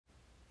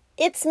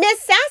It's Miss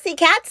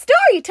Sassycat's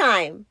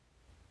Storytime!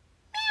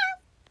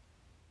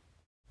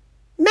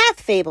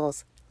 Math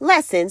Fables,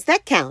 Lessons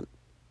That Count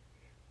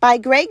by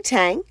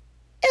Tang,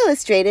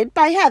 illustrated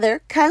by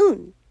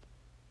Cahoon.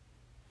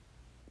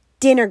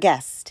 Dinner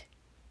guest.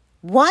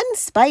 One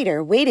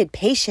spider waited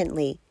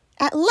patiently.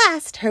 At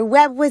last her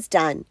web was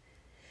done.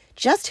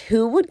 Just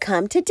who would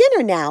come to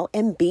dinner now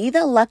and be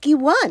the lucky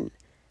one?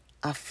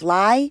 A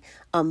fly,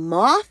 a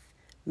moth,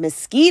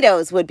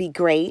 mosquitoes would be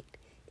great.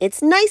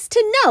 It's nice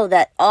to know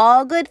that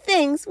all good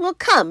things will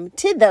come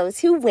to those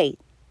who wait.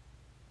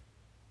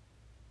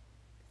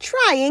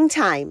 Trying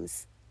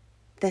times.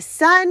 The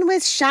sun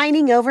was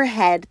shining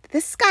overhead.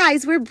 The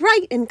skies were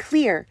bright and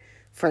clear.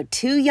 For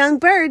two young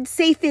birds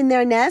safe in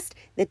their nest,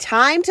 the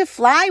time to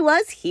fly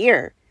was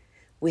here.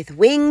 With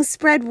wings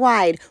spread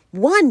wide,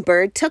 one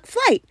bird took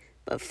flight,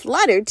 but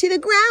fluttered to the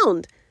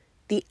ground.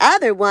 The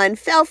other one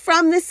fell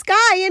from the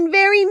sky and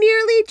very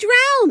nearly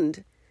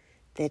drowned.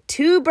 The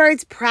two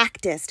birds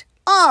practiced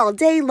all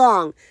day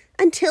long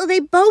until they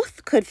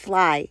both could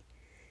fly.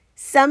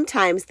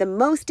 Sometimes the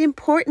most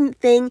important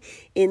thing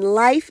in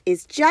life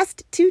is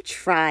just to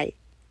try.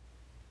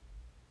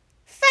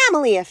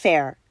 Family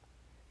affair.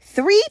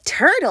 3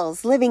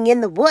 turtles living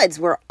in the woods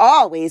were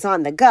always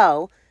on the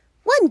go.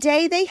 One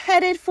day they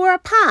headed for a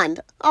pond,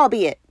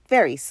 albeit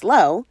very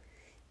slow.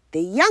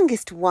 The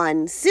youngest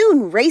one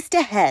soon raced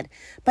ahead,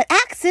 but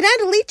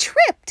accidentally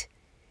tripped.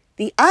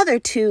 The other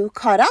 2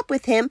 caught up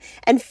with him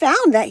and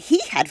found that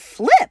he had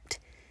flipped.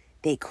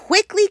 They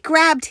quickly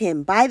grabbed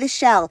him by the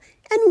shell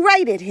and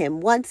righted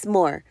him once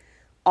more.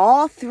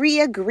 All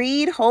 3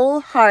 agreed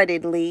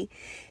wholeheartedly.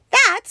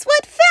 That's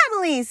what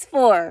family's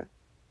for.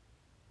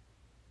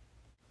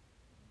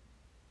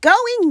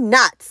 Going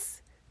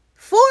nuts.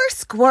 4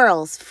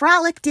 squirrels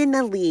frolicked in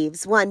the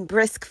leaves one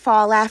brisk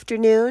fall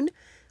afternoon,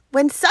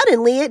 when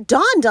suddenly it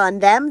dawned on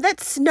them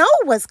that snow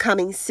was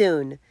coming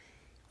soon.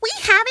 "We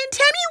haven't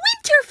any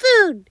winter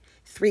food,"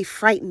 3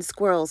 frightened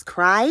squirrels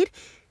cried.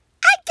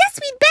 "I guess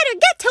we'd better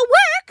get to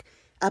work,"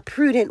 a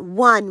prudent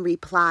one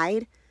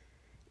replied.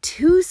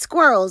 2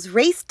 squirrels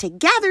raced to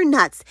gather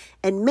nuts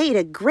and made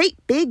a great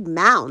big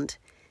mound.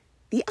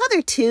 The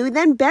other 2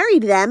 then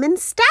buried them in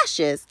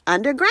stashes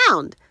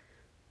underground.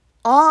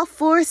 All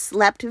 4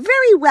 slept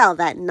very well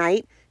that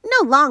night,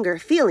 no longer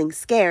feeling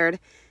scared.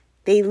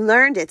 They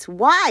learned it's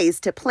wise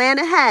to plan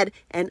ahead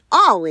and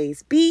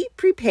always be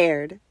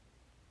prepared.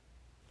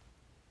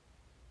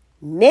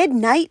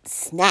 Midnight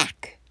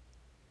snack.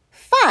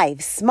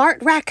 5 smart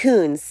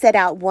raccoons set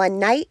out one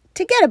night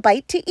to get a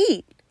bite to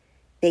eat.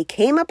 They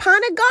came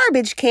upon a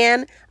garbage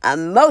can, a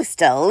most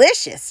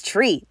delicious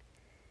treat.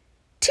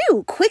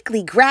 2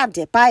 quickly grabbed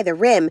it by the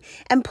rim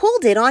and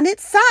pulled it on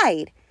its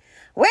side.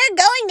 "We're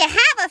going to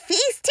have a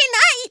feast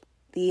tonight,"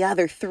 the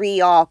other 3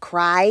 all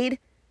cried.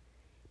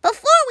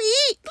 "Before we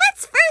eat,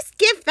 let's first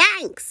give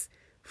thanks,"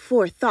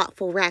 4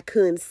 thoughtful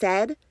raccoons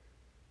said.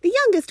 The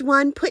youngest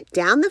one put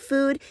down the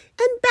food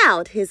and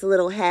bowed his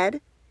little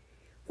head.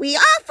 "We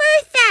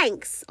offer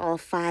thanks," all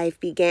 5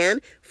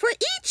 began, "for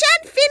each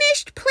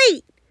unfinished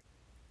plate.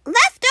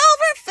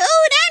 Leftover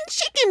food and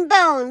chicken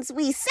bones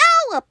we so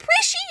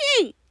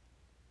appreciate."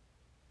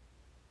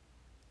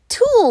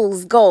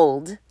 Tools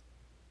gold.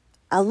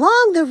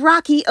 Along the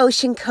rocky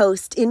ocean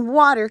coast in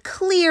water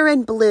clear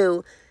and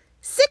blue,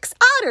 6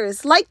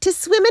 otters like to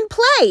swim and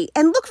play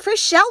and look for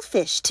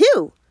shellfish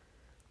too.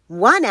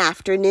 One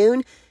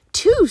afternoon,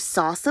 2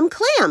 saw some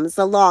clams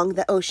along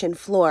the ocean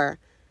floor.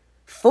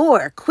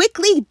 4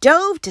 quickly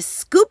dove to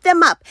scoop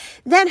them up,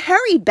 then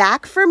hurried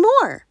back for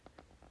more.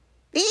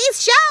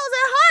 "These shells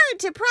are hard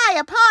to pry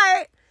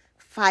apart,"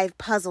 5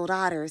 puzzled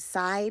otters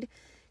sighed.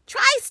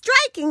 "Try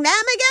striking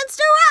them against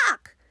a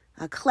rock,"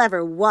 a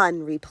clever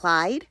one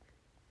replied.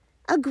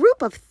 A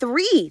group of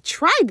 3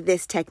 tried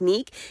this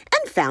technique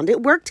and found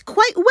it worked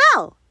quite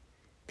well.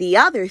 The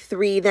other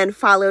 3 then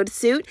followed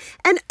suit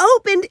and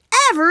opened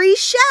every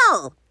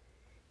shell.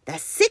 The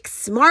 6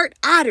 smart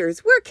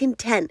otters were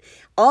content,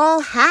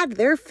 all had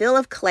their fill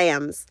of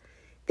clams.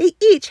 They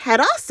each had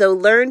also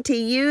learned to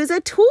use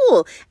a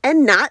tool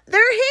and not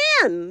their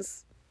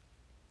hands.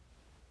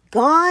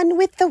 Gone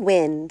with the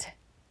wind.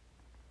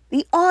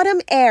 The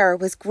autumn air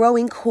was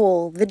growing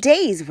cool. The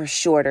days were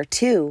shorter,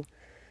 too.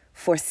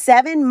 For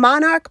 7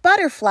 monarch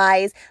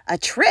butterflies, a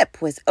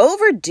trip was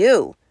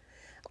overdue.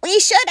 "We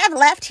should have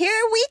left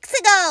here weeks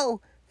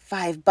ago,"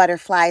 5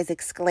 butterflies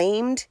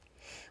exclaimed.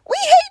 "We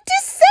hate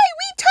to say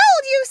we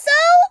told you so,"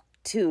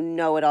 2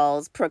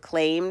 know-it-alls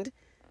proclaimed.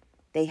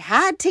 They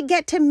had to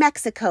get to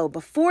Mexico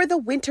before the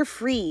winter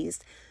freeze.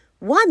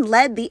 One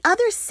led the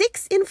other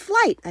 6 in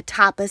flight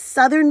atop a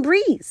southern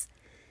breeze.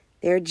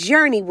 Their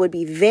journey would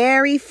be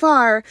very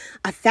far,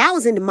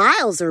 1,000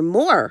 miles or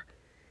more.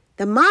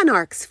 The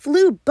monarchs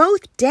flew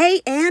both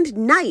day and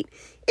night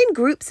in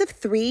groups of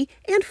 3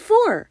 and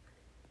 4.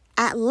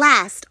 At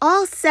last,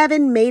 all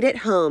 7 made it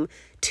home,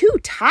 too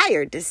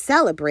tired to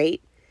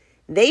celebrate.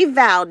 They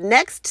vowed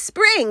next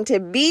spring to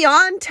be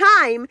on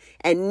time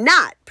and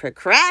not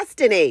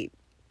procrastinate.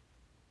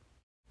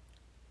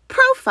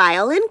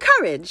 Profile and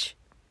courage.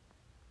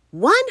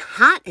 One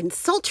hot and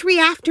sultry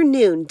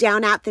afternoon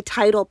down at the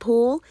tidal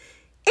pool,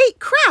 8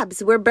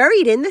 crabs were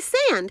buried in the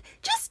sand,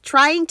 just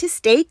trying to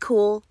stay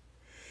cool.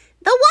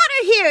 "The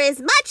water here is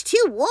much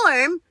too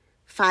warm,"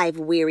 5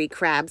 weary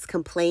crabs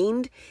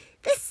complained.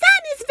 "The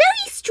sun is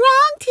very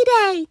strong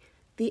today,"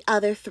 the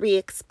other 3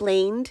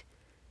 explained.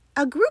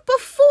 A group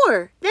of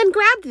 4 then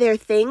grabbed their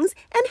things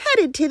and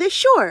headed to the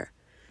shore.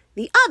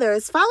 The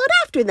others followed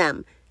after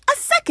them, a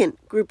second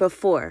group of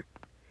 4.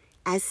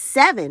 As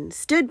 7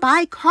 stood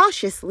by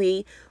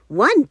cautiously,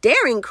 one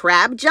daring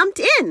crab jumped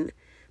in,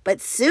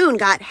 but soon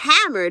got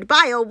hammered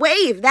by a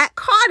wave that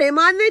caught him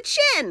on the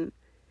chin.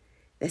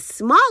 The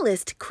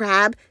smallest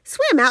crab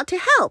swam out to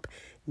help.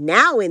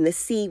 Now in the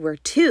sea were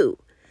 2,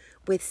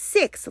 with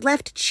 6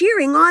 left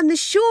cheering on the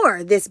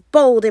shore this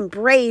bold and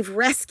brave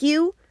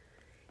rescue.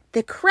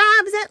 The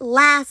crabs at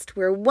last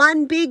were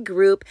one big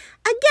group.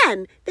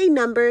 Again they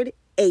numbered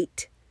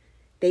 8.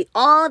 They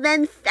all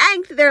then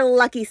thanked their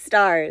lucky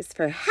stars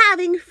for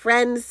having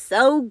friends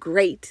so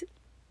great.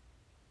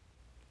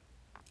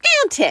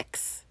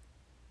 Antics.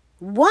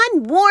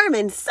 One warm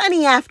and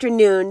sunny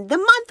afternoon, the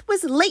month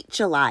was late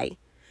July.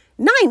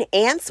 9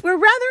 ants were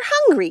rather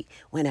hungry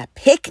when a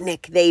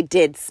picnic they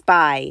did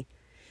spy.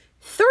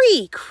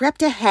 3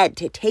 crept ahead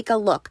to take a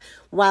look,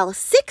 while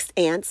 6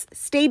 ants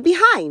stayed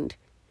behind.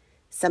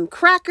 Some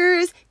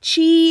crackers,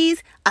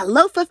 cheese, a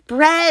loaf of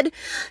bread,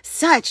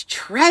 such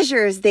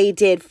treasures they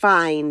did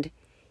find.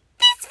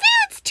 "This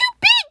food's too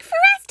big for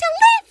us to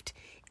lift,"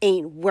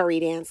 8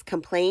 worried ants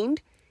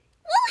complained.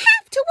 "We'll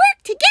have to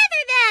work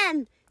together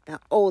then," the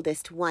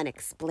oldest one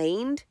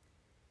explained.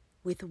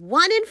 With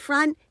 1 in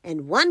front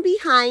and 1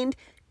 behind,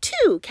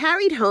 2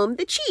 carried home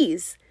the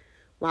cheese,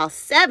 while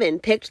 7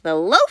 picked the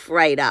loaf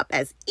right up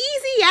as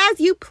easy as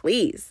you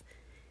please.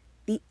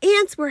 The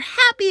ants were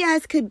happy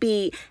as could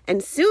be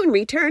and soon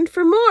returned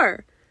for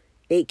more.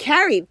 They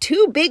carried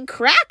 2 big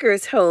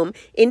crackers home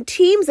in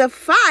teams of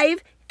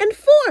 5 and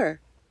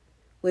 4.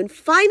 When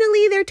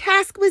finally their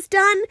task was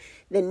done,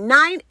 the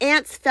 9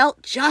 ants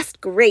felt just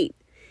great.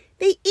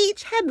 They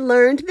each had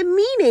learned the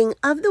meaning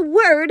of the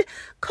word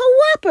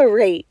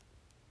cooperate.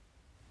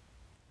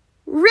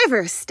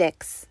 River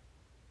sticks.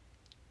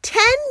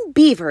 10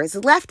 beavers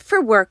left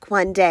for work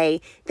one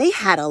day. They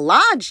had a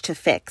lodge to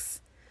fix.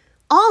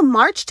 All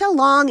marched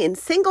along in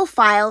single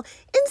file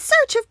in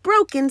search of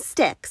broken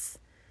sticks.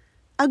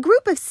 A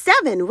group of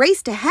 7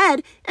 raced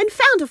ahead and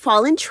found a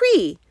fallen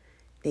tree.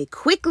 They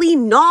quickly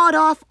gnawed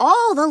off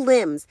all the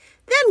limbs,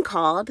 then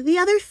called the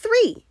other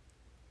 3.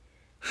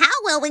 "How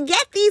will we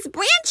get these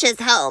branches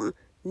home?"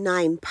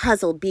 9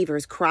 puzzled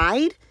beavers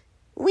cried.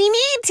 "We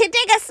need to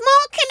dig a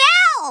small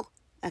canal,"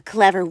 a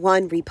clever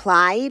one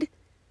replied.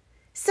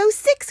 So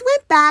 6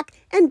 went back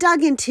and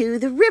dug into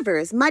the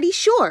river's muddy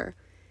shore.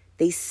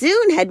 They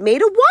soon had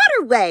made a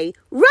waterway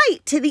right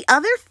to the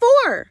other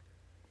 4.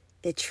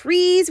 The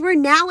trees were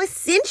now a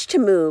cinch to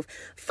move.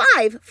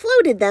 5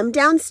 floated them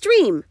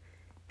downstream.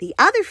 The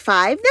other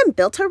 5 then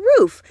built a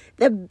roof,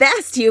 the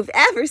best you've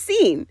ever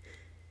seen.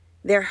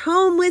 Their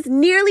home was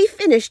nearly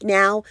finished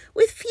now,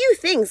 with few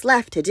things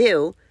left to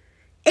do.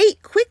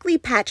 8 quickly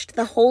patched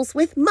the holes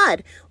with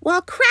mud,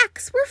 while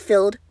cracks were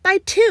filled by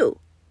 2.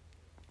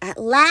 At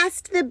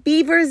last the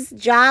beavers'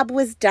 job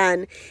was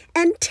done,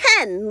 and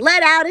 10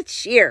 let out a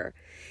cheer.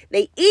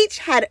 They each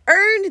had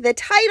earned the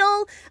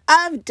title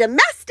of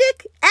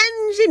domestic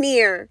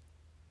engineer.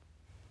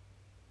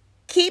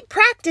 Keep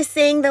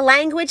practicing the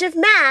language of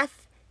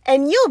math,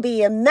 and you'll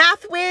be a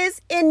math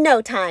whiz in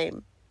no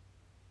time.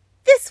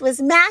 This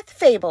was Math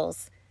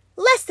Fables,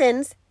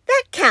 lessons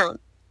that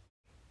count.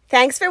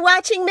 Thanks for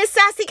watching Miss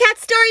Sassy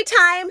Cat's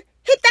Storytime.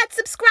 Hit that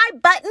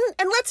subscribe button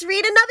and let's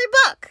read another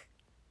book.